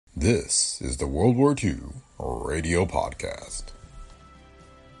This is the World War II Radio Podcast.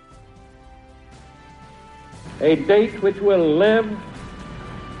 A date which will live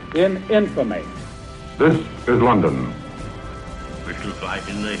in infamy. This is London. We shall fight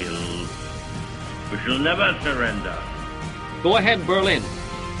in the hills. We shall never surrender. Go ahead, Berlin.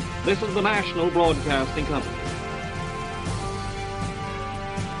 This is the National Broadcasting Company.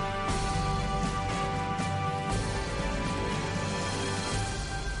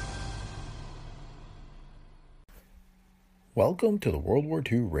 Welcome to the World War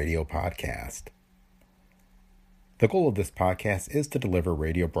II Radio Podcast. The goal of this podcast is to deliver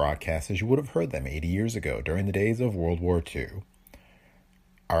radio broadcasts as you would have heard them 80 years ago during the days of World War II.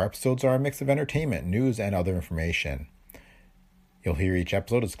 Our episodes are a mix of entertainment, news, and other information. You'll hear each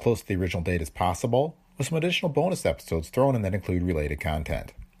episode as close to the original date as possible, with some additional bonus episodes thrown in that include related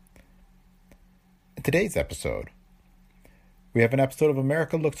content. In today's episode, we have an episode of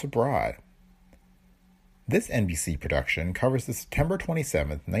America Looks Abroad. This NBC production covers the September 27,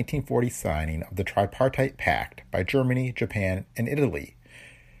 1940 signing of the Tripartite Pact by Germany, Japan, and Italy,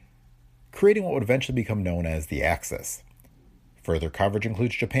 creating what would eventually become known as the Axis. Further coverage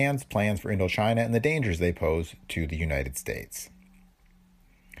includes Japan's plans for Indochina and the dangers they pose to the United States.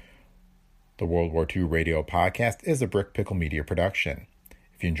 The World War II Radio Podcast is a Brick Pickle Media production.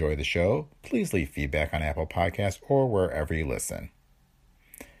 If you enjoy the show, please leave feedback on Apple Podcasts or wherever you listen.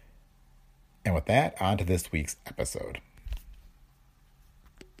 And with that, on to this week's episode.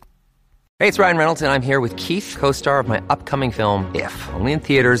 Hey, it's Ryan Reynolds, and I'm here with Keith, co-star of my upcoming film, If, only in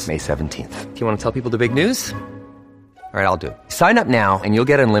theaters May 17th. Do you want to tell people the big news? All right, I'll do it. Sign up now and you'll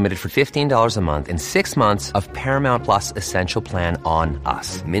get unlimited for $15 a month and 6 months of Paramount Plus Essential Plan on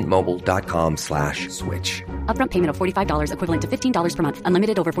us. MintMobile.com/switch. Upfront payment of $45 equivalent to $15 per month.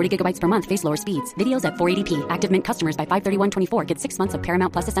 Unlimited over 40 gigabytes per month. Face lower speeds. Videos at 480p. Active Mint customers by 531.24 get 6 months of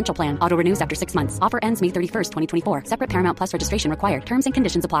Paramount Plus Essential Plan. Auto renews after 6 months. Offer ends May 31st, 2024. Separate Paramount Plus registration required. Terms and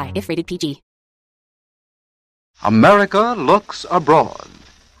conditions apply if rated PG. America Looks Abroad.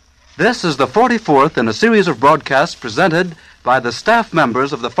 This is the 44th in a series of broadcasts presented by the staff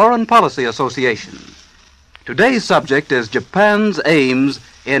members of the Foreign Policy Association. Today's subject is Japan's aims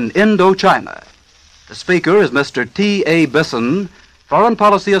in Indochina. The speaker is Mr. T.A. Bisson, Foreign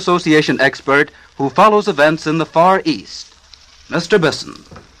Policy Association expert who follows events in the Far East. Mr. Bisson.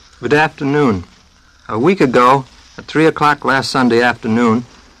 Good afternoon. A week ago, at 3 o'clock last Sunday afternoon,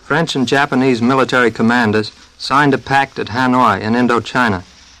 French and Japanese military commanders signed a pact at Hanoi in Indochina.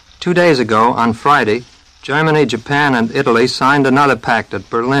 2 days ago, on Friday, Germany, Japan, and Italy signed another pact at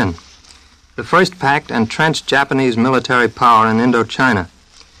Berlin. The first pact entrenched Japanese military power in Indochina.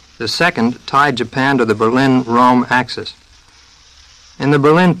 The second tied Japan to the Berlin-Rome axis. In the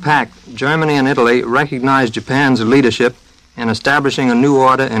Berlin Pact, Germany and Italy recognized Japan's leadership in establishing a new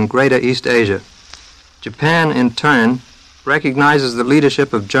order in Greater East Asia. Japan, in turn, recognizes the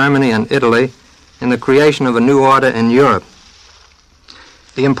leadership of Germany and Italy in the creation of a new order in Europe.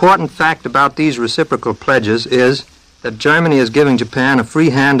 The important fact about these reciprocal pledges is that Germany is giving Japan a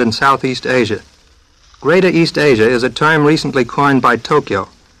free hand in Southeast Asia. Greater East Asia is a term recently coined by Tokyo.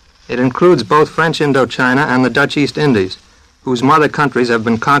 It includes both French Indochina and the Dutch East Indies, whose mother countries have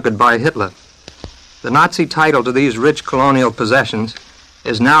been conquered by Hitler. The Nazi title to these rich colonial possessions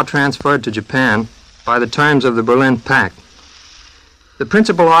is now transferred to Japan by the terms of the Berlin Pact. The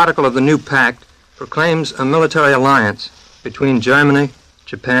principal article of the new pact proclaims a military alliance between Germany,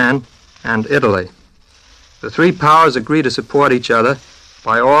 Japan, and Italy. The three powers agree to support each other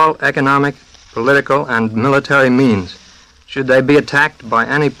by all economic, political, and military means, should they be attacked by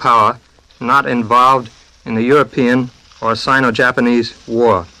any power not involved in the European or Sino-Japanese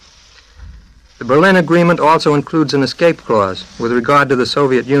war. The Berlin Agreement also includes an escape clause with regard to the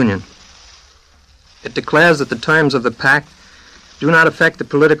Soviet Union. It declares that the terms of the pact do not affect the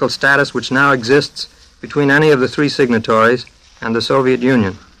political status which now exists between any of the three signatories and the Soviet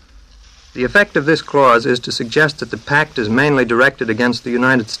Union. The effect of this clause is to suggest that the pact is mainly directed against the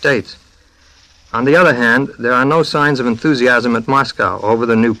United States. On the other hand, there are no signs of enthusiasm at Moscow over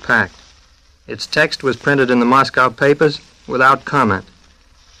the new pact. Its text was printed in the Moscow papers without comment.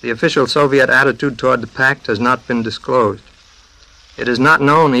 The official Soviet attitude toward the pact has not been disclosed. It is not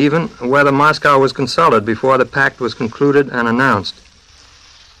known even whether Moscow was consulted before the pact was concluded and announced.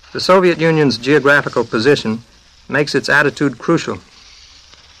 The Soviet Union's geographical position makes its attitude crucial.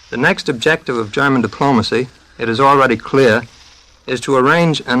 The next objective of German diplomacy, it is already clear, is to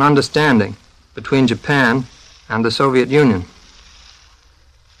arrange an understanding between Japan and the Soviet Union.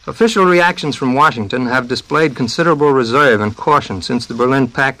 Official reactions from Washington have displayed considerable reserve and caution since the Berlin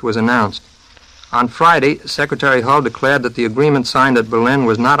Pact was announced. On Friday, Secretary Hull declared that the agreement signed at Berlin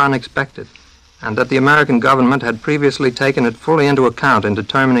was not unexpected, and that the American government had previously taken it fully into account in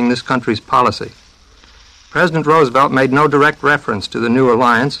determining this country's policy. President Roosevelt made no direct reference to the new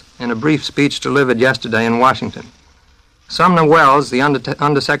alliance in a brief speech delivered yesterday in Washington. Sumner Welles, the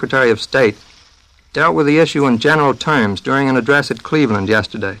Undersecretary of State, dealt with the issue in general terms during an address at Cleveland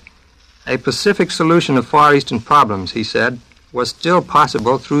yesterday. A pacific solution of Far Eastern problems, he said, was still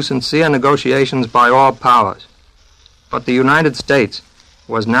possible through sincere negotiations by all powers. But the United States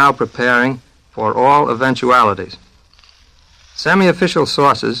was now preparing for all eventualities. Semi-official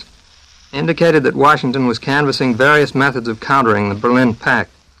sources indicated that Washington was canvassing various methods of countering the Berlin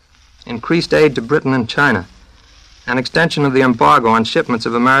Pact: increased aid to Britain and China, an extension of the embargo on shipments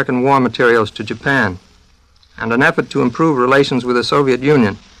of American war materials to Japan, and an effort to improve relations with the Soviet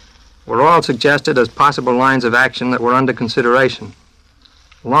Union were all suggested as possible lines of action that were under consideration.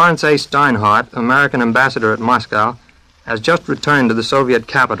 Lawrence A. Steinhardt, American ambassador at Moscow, has just returned to the Soviet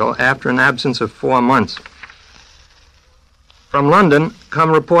capital after an absence of 4 months. From London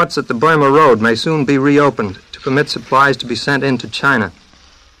come reports that the Burma Road may soon be reopened to permit supplies to be sent into China.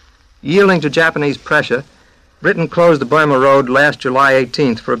 Yielding to Japanese pressure, Britain closed the Burma Road last July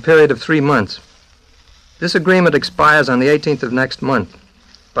 18th for a period of 3 months. This agreement expires on the 18th of next month,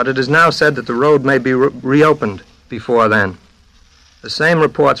 but it is now said that the road may be reopened before then. The same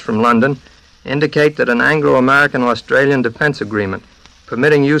reports from London indicate that an Anglo-American-Australian defense agreement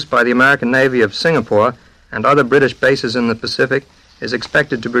permitting use by the American Navy of Singapore and other British bases in the Pacific is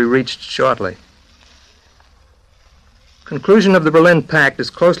expected to be reached shortly. Conclusion of the Berlin Pact is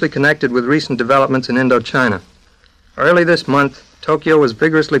closely connected with recent developments in Indochina. Early this month, Tokyo was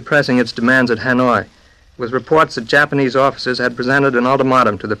vigorously pressing its demands at Hanoi, with reports that Japanese officers had presented an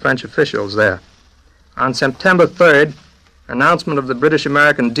ultimatum to the French officials there. On September 3rd, announcement of the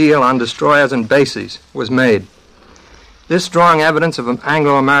British-American deal on destroyers and bases was made. This strong evidence of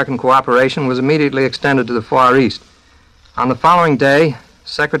Anglo-American cooperation was immediately extended to the Far East. On the following day,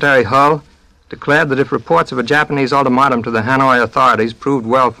 Secretary Hull declared that if reports of a Japanese ultimatum to the Hanoi authorities proved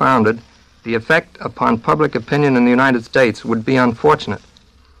well-founded, the effect upon public opinion in the United States would be unfortunate.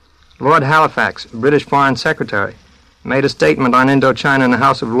 Lord Halifax, British Foreign Secretary, made a statement on Indochina in the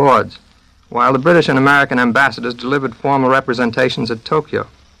House of Lords, while the British and American ambassadors delivered formal representations at Tokyo.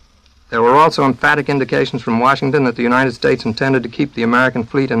 There were also emphatic indications from Washington that the United States intended to keep the American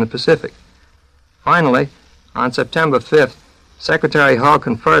fleet in the Pacific. Finally, on September 5th, Secretary Hull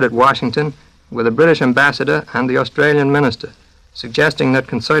conferred at Washington with the British ambassador and the Australian minister, suggesting that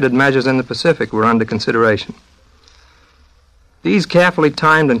concerted measures in the Pacific were under consideration. These carefully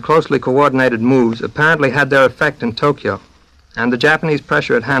timed and closely coordinated moves apparently had their effect in Tokyo, and the Japanese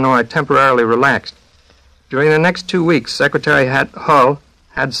pressure at Hanoi temporarily relaxed. During the next 2 weeks, Secretary Hull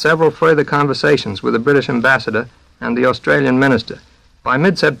had several further conversations with the British ambassador and the Australian minister. By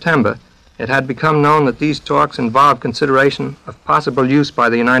mid-September, it had become known that these talks involved consideration of possible use by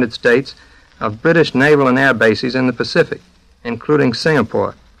the United States of British naval and air bases in the Pacific, including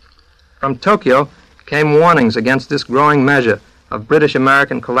Singapore. From Tokyo came warnings against this growing measure of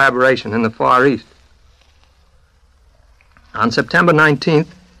British-American collaboration in the Far East. On September 19th,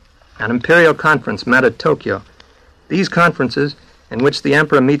 an imperial conference met at Tokyo. These conferences, in which the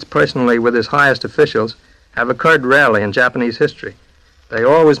emperor meets personally with his highest officials, have occurred rarely in Japanese history. They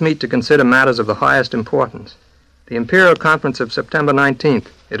always meet to consider matters of the highest importance. The Imperial Conference of September 19th,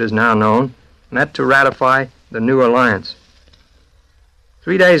 it is now known, met to ratify the new alliance.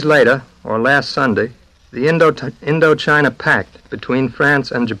 3 days later, or last Sunday, the Indochina Pact between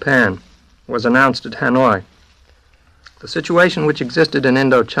France and Japan was announced at Hanoi. The situation which existed in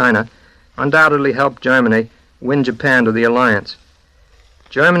Indochina undoubtedly helped Germany win Japan to the alliance.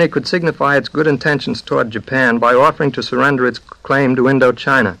 Germany could signify its good intentions toward Japan by offering to surrender its claim to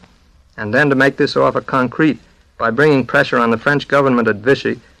Indochina, and then to make this offer concrete by bringing pressure on the French government at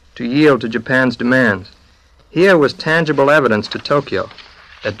Vichy to yield to Japan's demands. Here was tangible evidence to Tokyo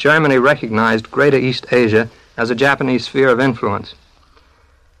that Germany recognized Greater East Asia as a Japanese sphere of influence.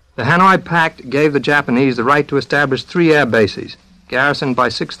 The Hanoi Pact gave the Japanese the right to establish 3 air bases, garrisoned by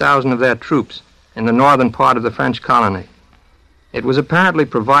 6,000 of their troops, in the northern part of the French colony. It was apparently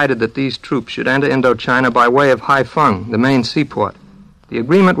provided that these troops should enter Indochina by way of Haiphong, the main seaport. The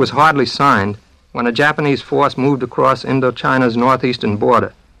agreement was hardly signed when a Japanese force moved across Indochina's northeastern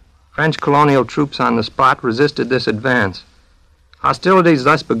border. French colonial troops on the spot resisted this advance. Hostilities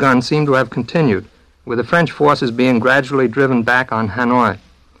thus begun seem to have continued, with the French forces being gradually driven back on Hanoi.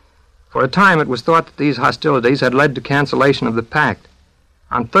 For a time it was thought that these hostilities had led to cancellation of the pact.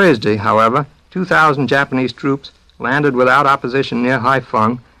 On Thursday, however, 2,000 Japanese troops landed without opposition near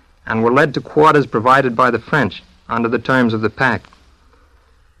Haiphong and were led to quarters provided by the French under the terms of the pact.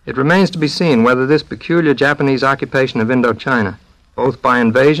 It remains to be seen whether this peculiar Japanese occupation of Indochina, both by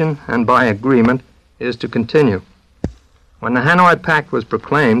invasion and by agreement, is to continue. When the Hanoi Pact was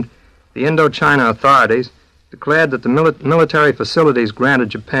proclaimed, the Indochina authorities declared that the military facilities granted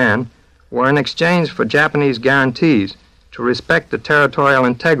Japan were in exchange for Japanese guarantees to respect the territorial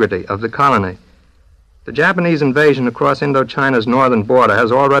integrity of the colony. The Japanese invasion across Indochina's northern border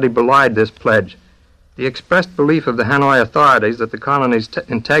has already belied this pledge. The expressed belief of the Hanoi authorities that the colony's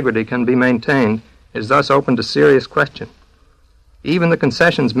integrity can be maintained is thus open to serious question. Even the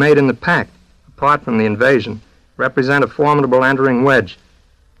concessions made in the pact, apart from the invasion, represent a formidable entering wedge.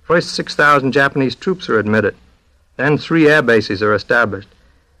 First, 6,000 Japanese troops are admitted. Then 3 air bases are established.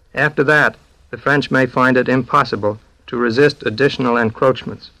 After that, the French may find it impossible to resist additional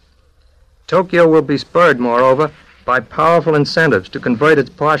encroachments. Tokyo will be spurred, moreover, by powerful incentives to convert its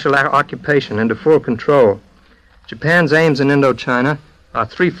partial occupation into full control. Japan's aims in Indochina are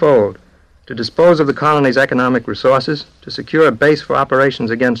threefold: to dispose of the colony's economic resources, to secure a base for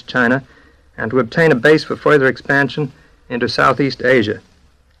operations against China, and to obtain a base for further expansion into Southeast Asia.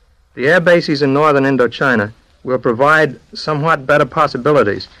 The air bases in northern Indochina will provide somewhat better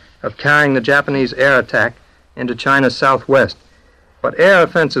possibilities of carrying the Japanese air attack into China's southwest, but air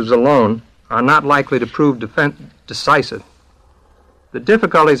offensives alone are not likely to prove decisive. The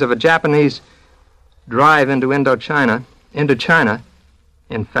difficulties of a Japanese drive into China,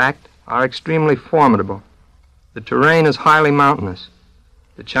 in fact, are extremely formidable. The terrain is highly mountainous.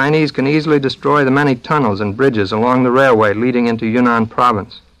 The Chinese can easily destroy the many tunnels and bridges along the railway leading into Yunnan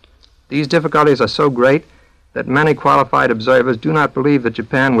province. These difficulties are so great that many qualified observers do not believe that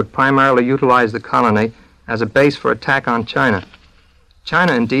Japan would primarily utilize the colony as a base for attack on China.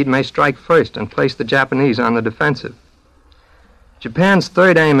 China, indeed, may strike first and place the Japanese on the defensive. Japan's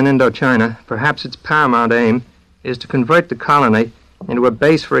third aim in Indochina, perhaps its paramount aim, is to convert the colony into a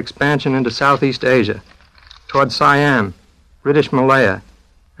base for expansion into Southeast Asia, toward Siam, British Malaya,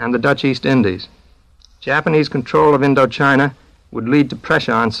 and the Dutch East Indies. Japanese control of Indochina would lead to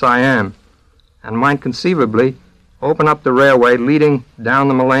pressure on Siam, and might conceivably open up the railway leading down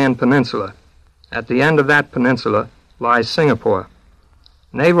the Malayan Peninsula. At the end of that peninsula lies Singapore.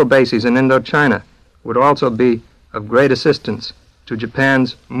 Naval bases in Indochina would also be of great assistance to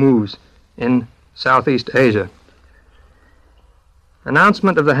Japan's moves in Southeast Asia.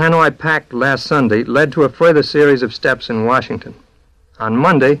 Announcement of the Hanoi Pact last Sunday led to a further series of steps in Washington. On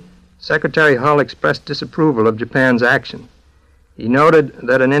Monday, Secretary Hull expressed disapproval of Japan's action. He noted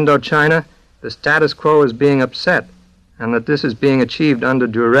that in Indochina, the status quo is being upset and that this is being achieved under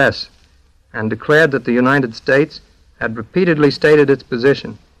duress, and declared that the United States had repeatedly stated its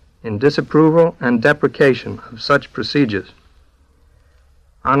position in disapproval and deprecation of such procedures.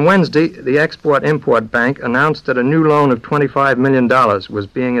 On Wednesday, the Export-Import Bank announced that a new loan of $25 million was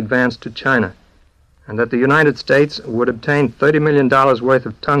being advanced to China, and that the United States would obtain $30 million worth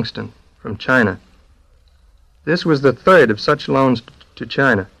of tungsten from China. This was the third of such loans to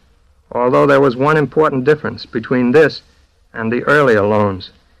China, although there was one important difference between this and the earlier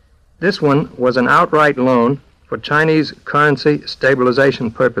loans. This one was an outright loan for Chinese currency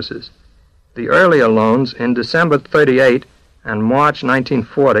stabilization purposes. The earlier loans in December 1938 and March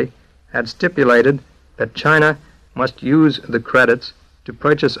 1940 had stipulated that China must use the credits to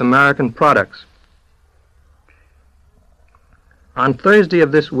purchase American products. On Thursday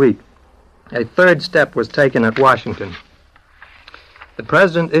of this week, a third step was taken at Washington. The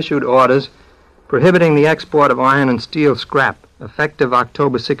President issued orders prohibiting the export of iron and steel scrap, effective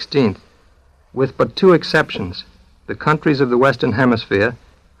October 16th, with but 2 exceptions: the countries of the Western Hemisphere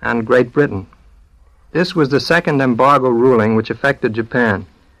and Great Britain. This was the second embargo ruling which affected Japan,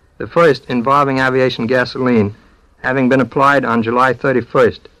 the first involving aviation gasoline, having been applied on July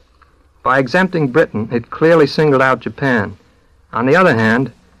 31st. By exempting Britain, it clearly singled out Japan. On the other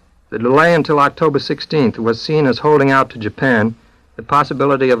hand, the delay until October 16th was seen as holding out to Japan the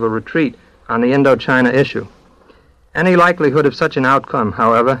possibility of a retreat on the Indochina issue. Any likelihood of such an outcome,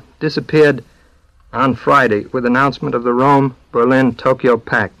 however, disappeared on Friday with announcement of the Rome-Berlin-Tokyo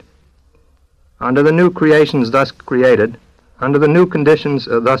Pact. Under the new conditions thus created,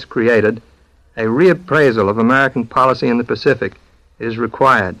 a reappraisal of American policy in the Pacific is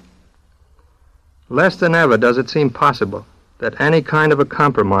required. Less than ever does it seem possible that any kind of a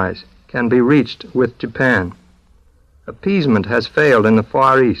compromise can be reached with Japan. Appeasement has failed in the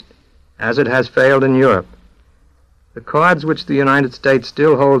Far East, as it has failed in Europe. The cards which the United States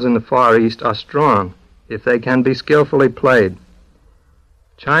still holds in the Far East are strong if they can be skillfully played.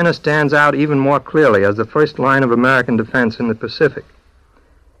 China stands out even more clearly as the first line of American defense in the Pacific.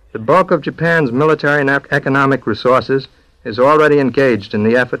 The bulk of Japan's military and economic resources is already engaged in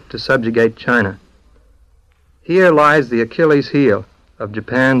the effort to subjugate China. Here lies the Achilles heel of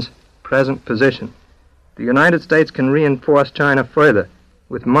Japan's present position. The United States can reinforce China further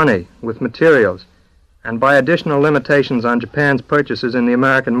with money, with materials, and by additional limitations on Japan's purchases in the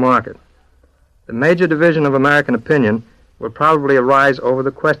American market. The major division of American opinion will probably arise over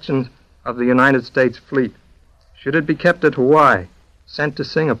the questions of the United States fleet. Should it be kept at Hawaii, sent to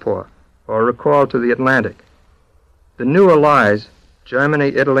Singapore, or recalled to the Atlantic? The new allies, Germany,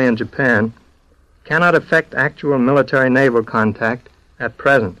 Italy, and Japan, cannot effect actual military-naval contact at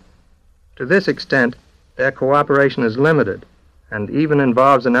present. To this extent, their cooperation is limited and even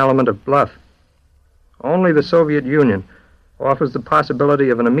involves an element of bluff. Only the Soviet Union offers the possibility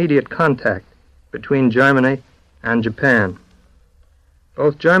of an immediate contact between Germany and Japan.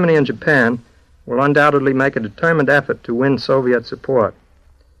 Both Germany and Japan will undoubtedly make a determined effort to win Soviet support.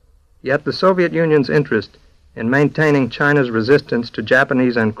 Yet the Soviet Union's interest in maintaining China's resistance to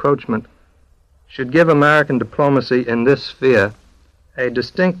Japanese encroachment should give American diplomacy in this sphere a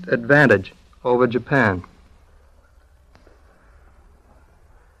distinct advantage over Japan.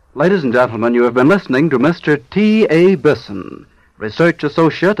 Ladies and gentlemen, you have been listening to Mr. T.A. Bisson, Research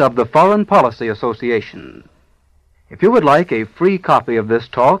Associate of the Foreign Policy Association. If you would like a free copy of this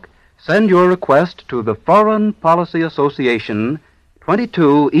talk, send your request to the Foreign Policy Association,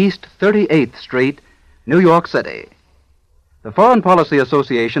 22 East 38th Street, New York City. The Foreign Policy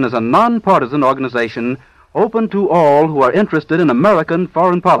Association is a nonpartisan organization open to all who are interested in American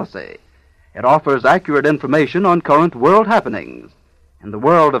foreign policy. It offers accurate information on current world happenings. In the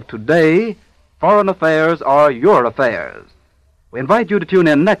world of today, foreign affairs are your affairs. We invite you to tune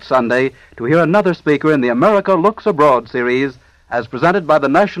in next Sunday to hear another speaker in the America Looks Abroad series as presented by the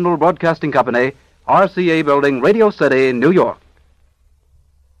National Broadcasting Company, RCA Building, Radio City, New York.